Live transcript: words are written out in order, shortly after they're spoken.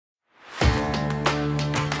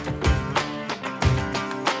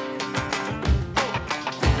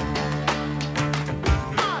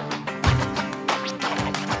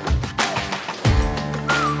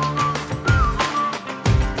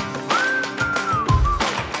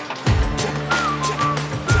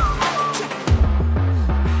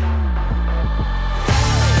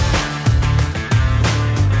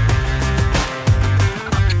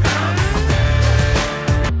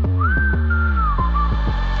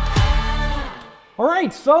All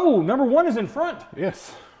right, so number one is in front.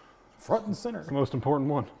 Yes. Front and center. It's the most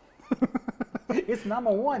important one. It's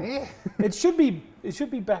number one. Yeah. It should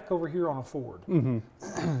be back over here on a Ford.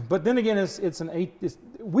 Mm-hmm. But then again, it's an 8.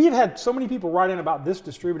 We've had so many people write in about this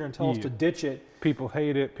distributor and tell us to ditch it. People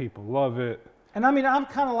hate it. People love it. And I mean, I'm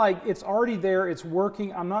kind of like, it's already there. It's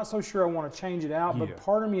working. I'm not so sure I want to change it out. But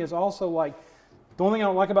part of me is also like, the only thing I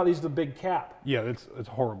don't like about these is the big cap. Yeah, it's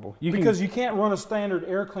horrible. You can't run a standard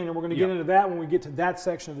air cleaner. We're going to get into that when we get to that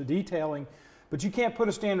section of the detailing. But you can't put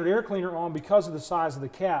a standard air cleaner on because of the size of the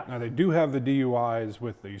cap. Now, they do have the DUIs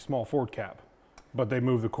with the small Ford cap, but they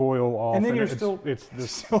move the coil off. And then then it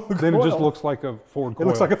just looks like a Ford coil. It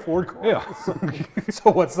looks like a Ford coil. Yeah.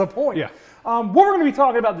 So what's the point? Yeah. What we're going to be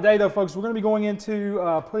talking about today, though, folks, we're going to be going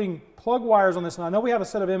into putting plug wires on this. And I know we have a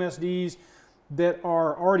set of MSDs that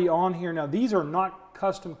are already on here. Now, these are not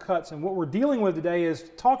custom cuts. And what we're dealing with today is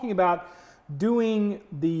talking about doing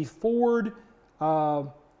the Ford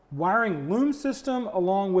wiring loom system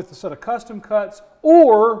along with a set of custom cuts,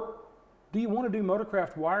 or do you want to do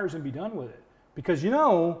Motorcraft wires and be done with it? Because, you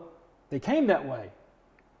know, they came that way.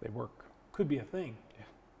 They work. Could be a thing. Yeah.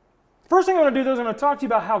 First thing I'm going to do, though, is I'm going to talk to you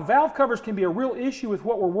about how valve covers can be a real issue with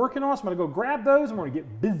what we're working on. So I'm going to go grab those and we're going to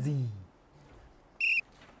get busy.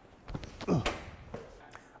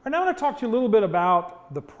 All right, now I'm going to talk to you a little bit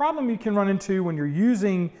about the problem you can run into when you're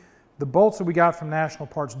using the bolts that we got from National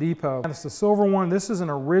Parts Depot. And it's the silver one. This is an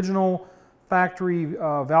original factory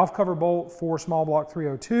valve cover bolt for small block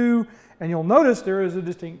 302. And you'll notice there is a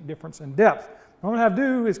distinct difference in depth. What I'm going to have to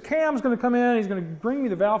do is Cam's going to come in. He's going to bring me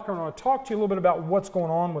the valve cover. And I want to talk to you a little bit about what's going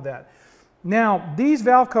on with that. Now, these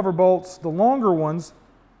valve cover bolts, the longer ones,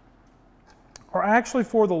 are actually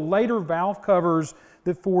for the later valve covers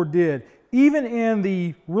that Ford did. Even in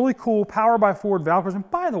the really cool Power by Ford valve covers. And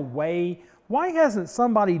by the way, why hasn't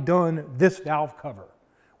somebody done this valve cover?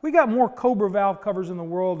 We got more Cobra valve covers in the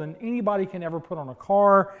world than anybody can ever put on a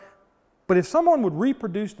car. But if someone would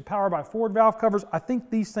reproduce the Power by Ford valve covers, I think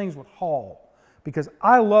these things would haul. Because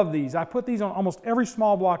I love these. I put these on almost every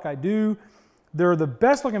small block I do. They're the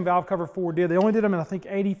best looking valve cover Ford did. They only did them in, I think,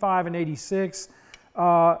 85 and 86.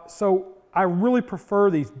 So I really prefer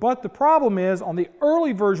these. But the problem is, on the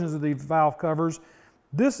early versions of these valve covers,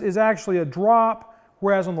 this is actually a drop.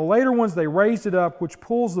 Whereas on the later ones, they raised it up, which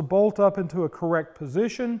pulls the bolt up into a correct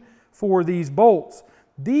position for these bolts.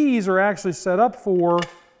 These are actually set up for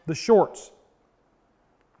the shorts.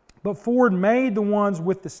 But Ford made the ones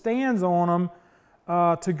with the stands on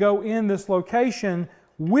them to go in this location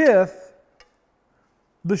with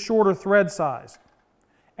the shorter thread size.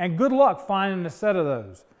 And good luck finding a set of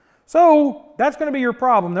those. So that's going to be your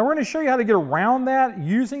problem. Now we're going to show you how to get around that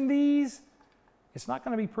using these. It's not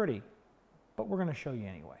going to be pretty, but we're going to show you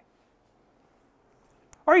anyway.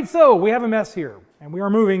 All right, so we have a mess here, and we are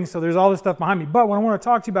moving, so there's all this stuff behind me. But what I want to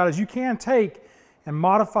talk to you about is you can take and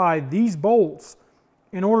modify these bolts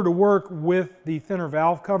in order to work with the thinner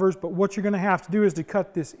valve covers, but what you're going to have to do is to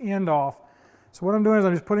cut this end off. So what I'm doing is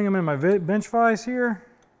I'm just putting them in my bench vise here.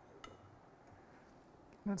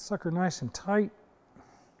 That sucker nice and tight.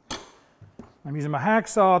 I'm using my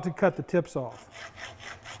hacksaw to cut the tips off.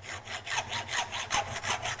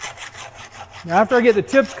 Now after I get the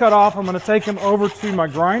tips cut off, I'm going to take them over to my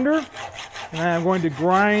grinder, and I'm going to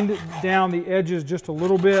grind down the edges just a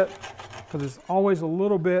little bit, because there's always a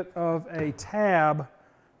little bit of a tab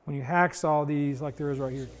when you hacksaw these like there is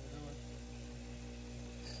right here.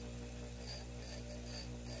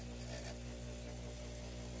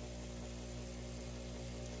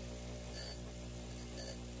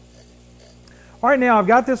 All right, now I've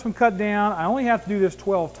got this one cut down. I only have to do this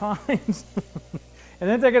 12 times. And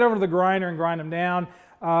then take it over to the grinder and grind them down.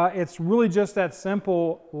 It's really just that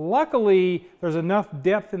simple. Luckily, there's enough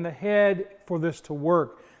depth in the head for this to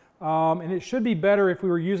work. And it should be better if we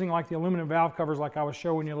were using like the aluminum valve covers like I was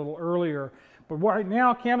showing you a little earlier. But right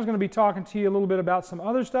now, Cam's going to be talking to you a little bit about some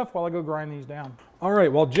other stuff while I go grind these down. All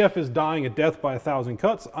right, while Jeff is dying a death by 1,000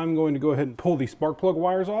 cuts, I'm going to go ahead and pull the spark plug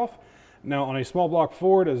wires off. Now, on a small block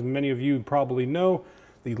Ford, as many of you probably know,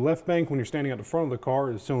 the left bank when you're standing at the front of the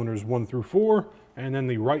car is cylinders 1 through 4, and then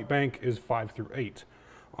the right bank is 5 through 8.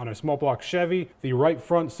 On a small block Chevy, the right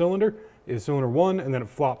front cylinder is cylinder 1, and then it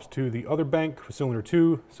flops to the other bank, cylinder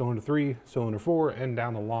 2, cylinder 3, cylinder 4, and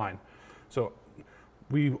down the line. So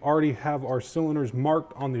we already have our cylinders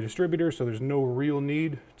marked on the distributor, so there's no real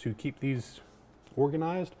need to keep these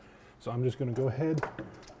organized. So I'm just going to go ahead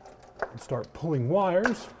and start pulling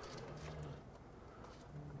wires.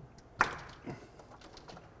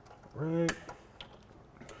 Right,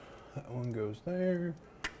 that one goes there,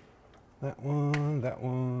 that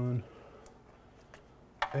one,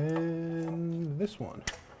 and this one.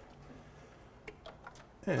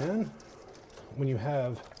 And when you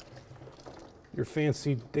have your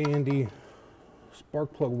fancy dandy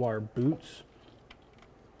spark plug wire boots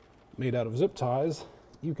made out of zip ties,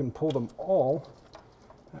 you can pull them all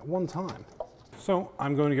at one time. So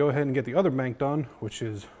I'm going to go ahead and get the other bank done, which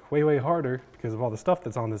is way, way harder because of all the stuff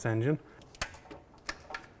that's on this engine.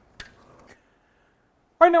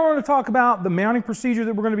 All right, now we're going to talk about the mounting procedure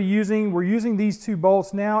that we're going to be using. We're using these two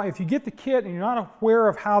bolts. Now, if you get the kit and you're not aware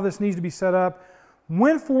of how this needs to be set up,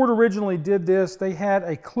 when Ford originally did this, they had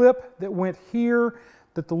a clip that went here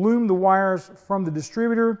that loomed the wires from the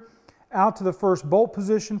distributor out to the first bolt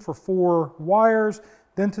position for 4 wires,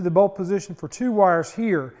 then to the bolt position for 2 wires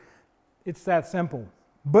here. It's that simple.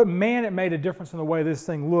 But man, it made a difference in the way this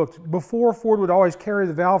thing looked. Before, Ford would always carry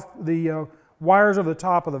the wires over the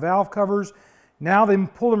top of the valve covers. Now they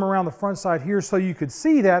pulled them around the front side here so you could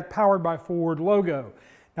see that Powered by Ford logo.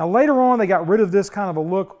 Now later on they got rid of this kind of a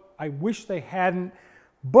look. I wish they hadn't,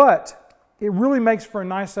 but it really makes for a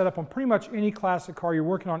nice setup on pretty much any classic car you're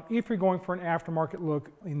working on if you're going for an aftermarket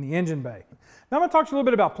look in the engine bay. Now I'm going to talk to you a little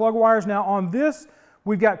bit about plug wires. Now on this,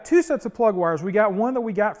 we've got 2 sets of plug wires. We got one that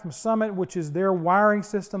we got from Summit, which is their wiring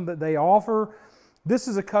system that they offer. This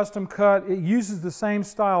is a custom cut. It uses the same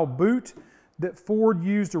style boot that Ford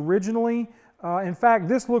used originally. In fact,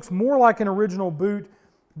 this looks more like an original boot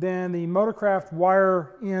than the Motorcraft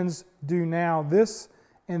wire ends do now. This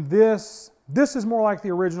and this is more like the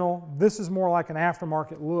original. This is more like an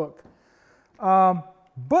aftermarket look.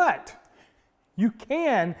 But you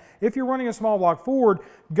can, if you're running a small block Ford,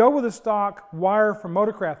 go with a stock wire from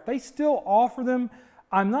Motorcraft. They still offer them.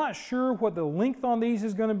 I'm not sure what the length on these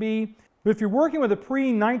is going to be, but if you're working with a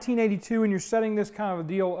pre-1982 and you're setting this kind of a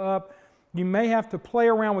deal up, you may have to play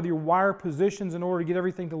around with your wire positions in order to get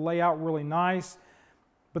everything to lay out really nice.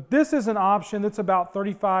 But this is an option that's about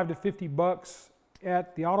 35 to 50 bucks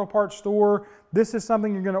at the auto parts store. This is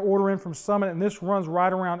something you're going to order in from Summit, and this runs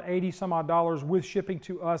right around $80 some odd with shipping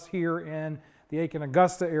to us here in the Aiken,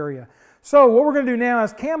 Augusta area. So what we're going to do now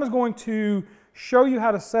is Cam is going to show you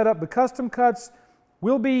how to set up the custom cuts.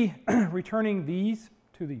 We'll be returning these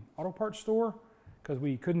to the auto parts store because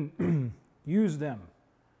we couldn't use them.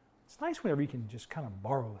 It's nice whenever you can just kind of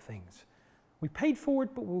borrow things. We paid for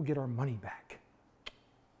it, but we'll get our money back.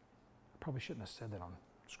 I probably shouldn't have said that on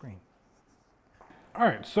screen. All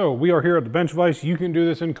right, so we are here at the bench vise. You can do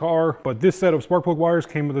this in car, but this set of spark plug wires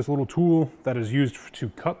came with this little tool that is used to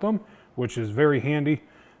cut them, which is very handy.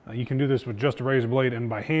 You can do this with just a razor blade and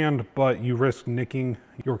by hand, but you risk nicking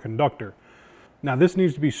your conductor. Now this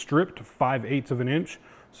needs to be stripped 5/8 of an inch,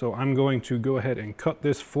 so I'm going to go ahead and cut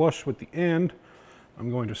this flush with the end. I'm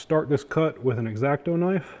going to start this cut with an X-Acto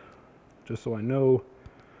knife, just so I know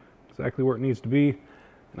exactly where it needs to be.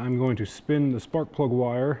 And I'm going to spin the spark plug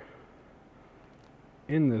wire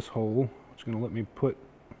in this hole, which is going to let me put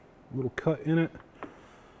a little cut in it.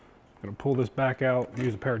 I'm going to pull this back out and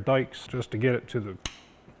use a pair of dikes just to get it to the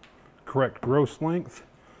correct gross length.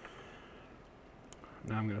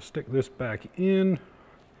 Now I'm going to stick this back in,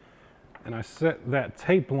 and I set that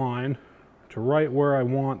tape line to right where I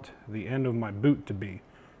want the end of my boot to be.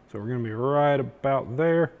 So we're going to be right about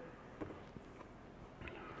there.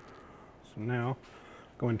 So now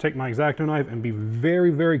I'm going to take my X-Acto knife and be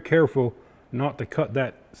very, very careful not to cut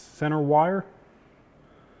that center wire.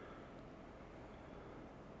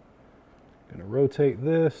 I'm going to rotate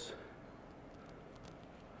this.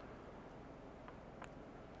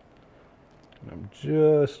 And I'm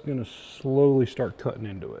just going to slowly start cutting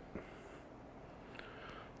into it.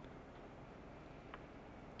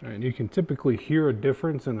 And you can typically hear a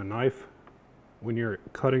difference in the knife when you're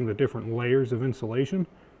cutting the different layers of insulation.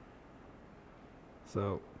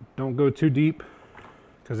 So don't go too deep,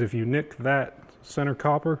 because if you nick that center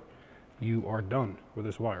copper, you are done with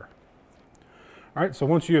this wire. All right, so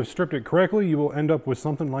once you have stripped it correctly, you will end up with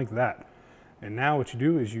something like that. And now what you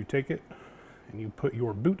do is you take it and you put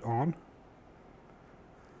your boot on.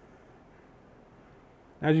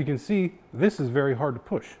 As you can see, this is very hard to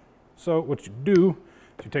push. So what you do,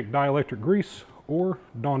 you take dielectric grease, or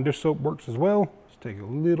Dawn dish soap works as well. Just take a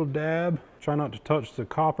little dab. Try not to touch the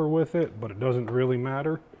copper with it, but it doesn't really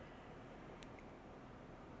matter.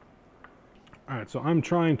 All right, so I'm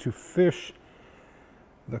trying to fish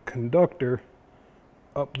the conductor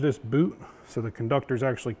up this boot so the conductor's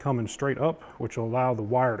actually coming straight up, which will allow the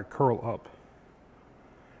wire to curl up.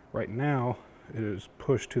 Right now, it is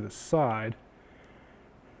pushed to the side.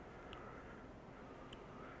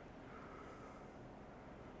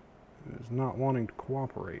 It is not wanting to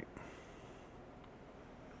cooperate.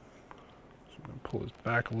 So I'm going to pull this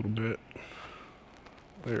back a little bit.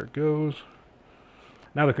 There it goes.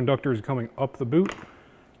 Now the conductor is coming up the boot.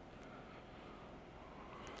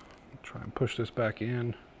 Try and push this back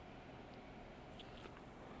in.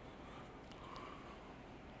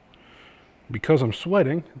 Because I'm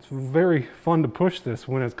sweating, it's very fun to push this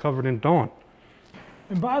when it's covered in Dawn.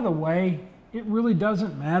 And by the way, it really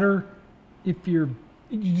doesn't matter if the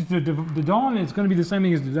Dawn is going to be the same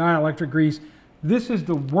thing as the dielectric grease. This is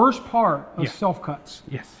the worst part of self-cuts.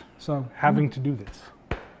 Yes. So having to do this.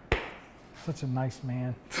 Such a nice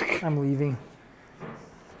man. I'm leaving.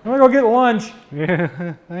 I'm gonna go get lunch.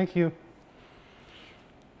 Yeah, thank you.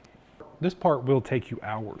 This part will take you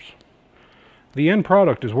hours. The end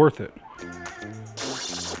product is worth it.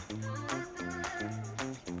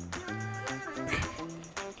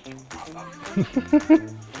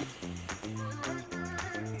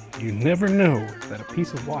 You never know that a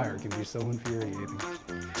piece of wire can be so infuriating.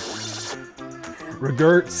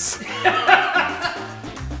 Regrets. Custom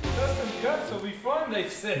cuts will be fun, they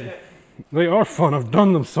said. They are fun. I've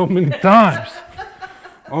done them so many times.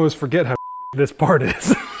 I always forget how this part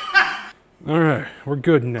is. All right, we're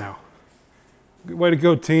good now. Good way to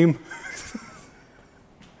go, team.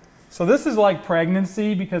 So this is like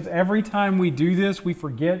pregnancy, because every time we do this, we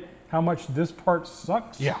forget how much this part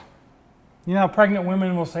sucks. Yeah. You know how pregnant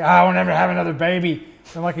women will say, I will never have another baby.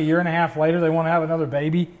 And like a year and a half later, they want to have another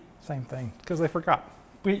baby. Same thing. Because they forgot.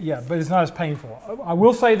 But yeah, but it's not as painful. I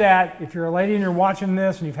will say that if you're a lady and you're watching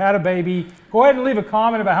this and you've had a baby, go ahead and leave a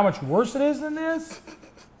comment about how much worse it is than this.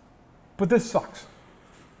 But this sucks.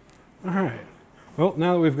 All right. Well,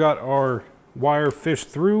 now that we've got our wire fished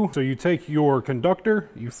through, so you take your conductor,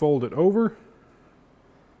 you fold it over,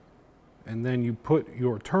 and then you put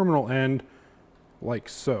your terminal end like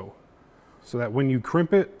so. So that when you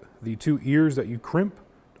crimp it, the two ears that you crimp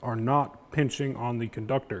are not pinching on the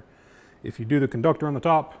conductor. If you do the conductor on the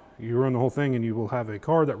top, you run the whole thing and you will have a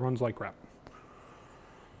car that runs like crap.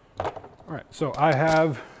 All right, so I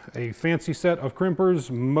have a fancy set of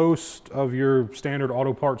crimpers. Most of your standard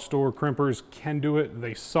auto parts store crimpers can do it.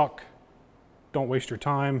 They suck. Don't waste your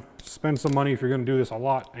time. Spend some money if you're gonna do this a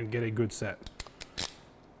lot and get a good set.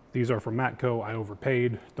 These are from Matco. I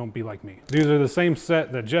overpaid. Don't be like me. These are the same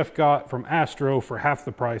set that Jeff got from Astro for half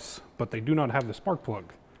the price, but they do not have the spark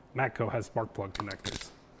plug. Matco has spark plug connectors.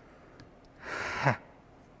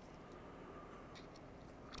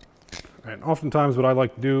 And oftentimes what I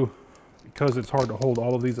like to do, because it's hard to hold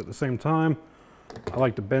all of these at the same time, I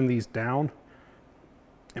like to bend these down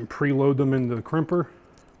and preload them into the crimper,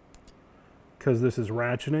 because this is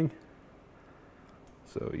ratcheting.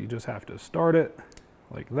 So you just have to start it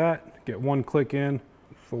like that, get one click in,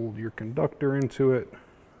 fold your conductor into it,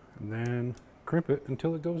 and then crimp it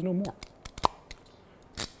until it goes no more.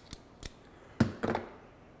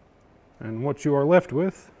 And what you are left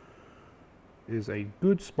with is a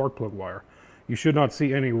good spark plug wire. You should not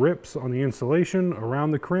see any rips on the insulation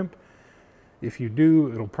around the crimp. If you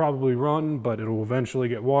do, it'll probably run, but it'll eventually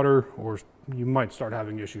get water, or you might start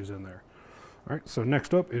having issues in there. All right, so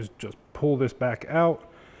next up is just pull this back out.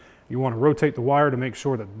 You want to rotate the wire to make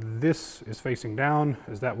sure that this is facing down,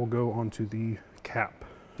 as that will go onto the cap.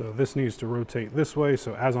 So this needs to rotate this way,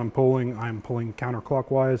 so as I'm pulling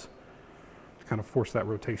counterclockwise to kind of force that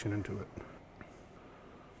rotation into it.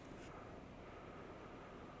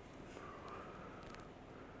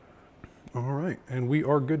 All right, and we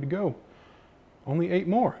are good to go. Only 8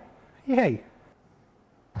 more. Yay.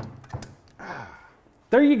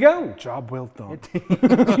 There you go. Job well done.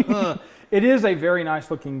 It is a very nice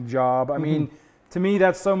looking job. I mean, to me,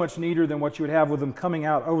 that's so much neater than what you would have with them coming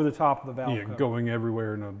out over the top of the valve cover. Going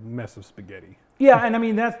everywhere in a mess of spaghetti. Yeah, and I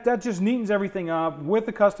mean, that just neatens everything up. With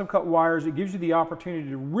the custom cut wires, it gives you the opportunity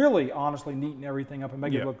to really, honestly neaten everything up and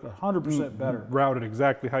make it look 100% better. Route it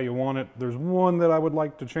exactly how you want it. There's one that I would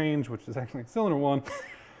like to change, which is actually a cylinder one,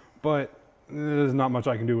 but there's not much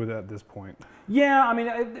I can do with that at this point. Yeah, I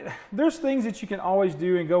mean, there's things that you can always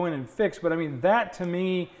do and go in and fix, but I mean, that to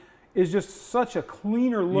me is just such a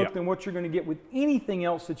cleaner look than what you're going to get with anything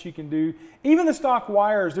else that you can do. Even the stock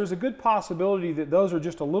wires, there's a good possibility that those are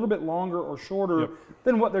just a little bit longer or shorter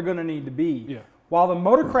than what they're going to need to be. Yeah. While the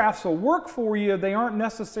Motorcrafts will work for you, they aren't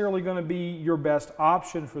necessarily going to be your best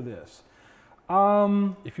option for this.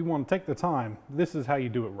 If you want to take the time, this is how you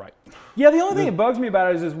do it right. Yeah, the only thing that bugs me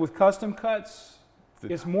about it is with custom cuts,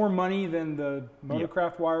 it's more money than the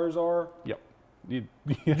Motorcraft wires are. Yep.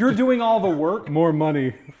 You're doing all the work. More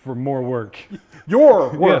money for more work. Your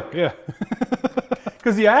work. Yeah.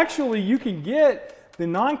 Because you can get the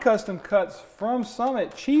non-custom cuts from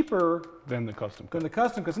Summit cheaper than the custom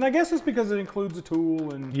cuts. And I guess it's because it includes a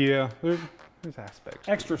tool and there's aspects.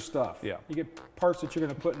 extra stuff. Yeah. You get parts that you're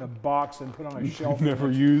going to put in a box and put on a shelf.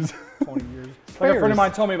 Never use. 20 years. Like a friend of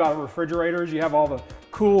mine told me about refrigerators. You have all the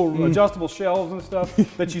cool adjustable shelves and stuff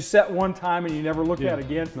that you set one time and you never look at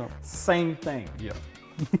again. No. Same thing. Yeah.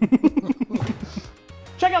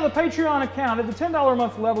 Check out the Patreon account. At the $10 a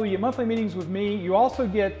month level, you get monthly meetings with me. You also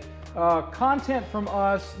get content from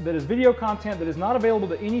us that is video content that is not available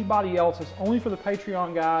to anybody else. It's only for the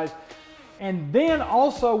Patreon guys. And then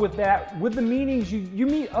also with that, with the meetings, you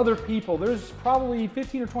meet other people. There's probably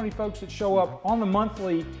 15 or 20 folks that show up on the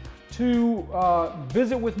monthly to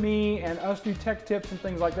visit with me and us do tech tips and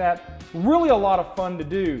things like that. Really a lot of fun to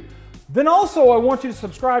do. Then also I want you to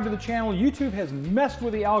subscribe to the channel. YouTube has messed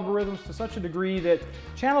with the algorithms to such a degree that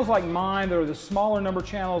channels like mine that are the smaller number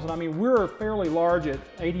channels, and I mean we're fairly large at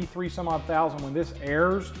 83 some odd thousand when this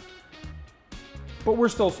airs, but we're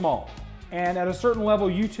still small. And at a certain level,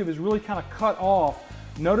 YouTube is really kind of cut off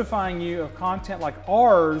notifying you of content like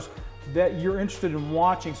ours that you're interested in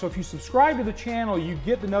watching. So if you subscribe to the channel, you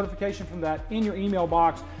get the notification from that in your email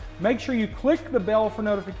box. Make sure you click the bell for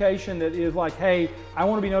notification that is like, hey, I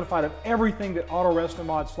want to be notified of everything that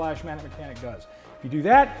Autorestomod / Mechanic does. If you do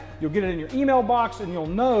that, you'll get it in your email box and you'll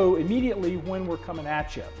know immediately when we're coming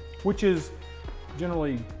at you, which is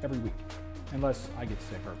generally every week, unless I get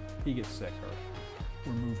sick or he gets sick or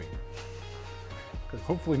we're moving.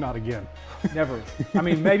 Hopefully not again. Never. I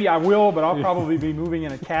mean, maybe I will, but I'll probably be moving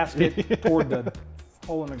in a casket toward the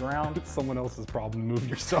hole in the ground. It's someone else's problem to move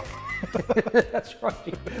your stuff. That's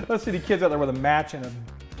right. Let's see the kids out there with a match and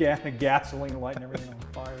a gasoline lighting everything on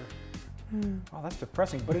fire. Oh, that's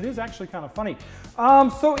depressing, but it is actually kind of funny.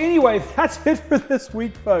 So anyway, that's it for this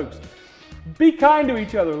week, folks. Be kind to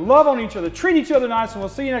each other, love on each other, treat each other nice, and we'll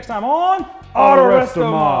see you next time on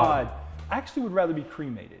Autorestomod. I actually would rather be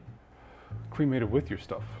cremated. Cremated with your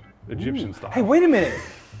stuff, Egyptian style. Hey, wait a minute.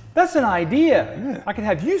 That's an idea. Yeah. I could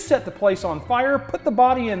have you set the place on fire, put the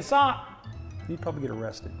body inside. You'd probably get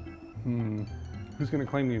arrested. Who's going to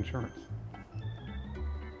claim the insurance?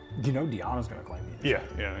 You know Deanna's going to claim the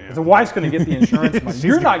insurance. Yeah. The wife's going to get the insurance money.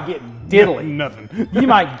 You're not getting diddly. Nothing. You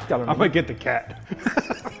might. I might get the cat.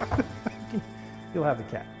 You'll have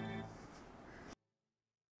the cat.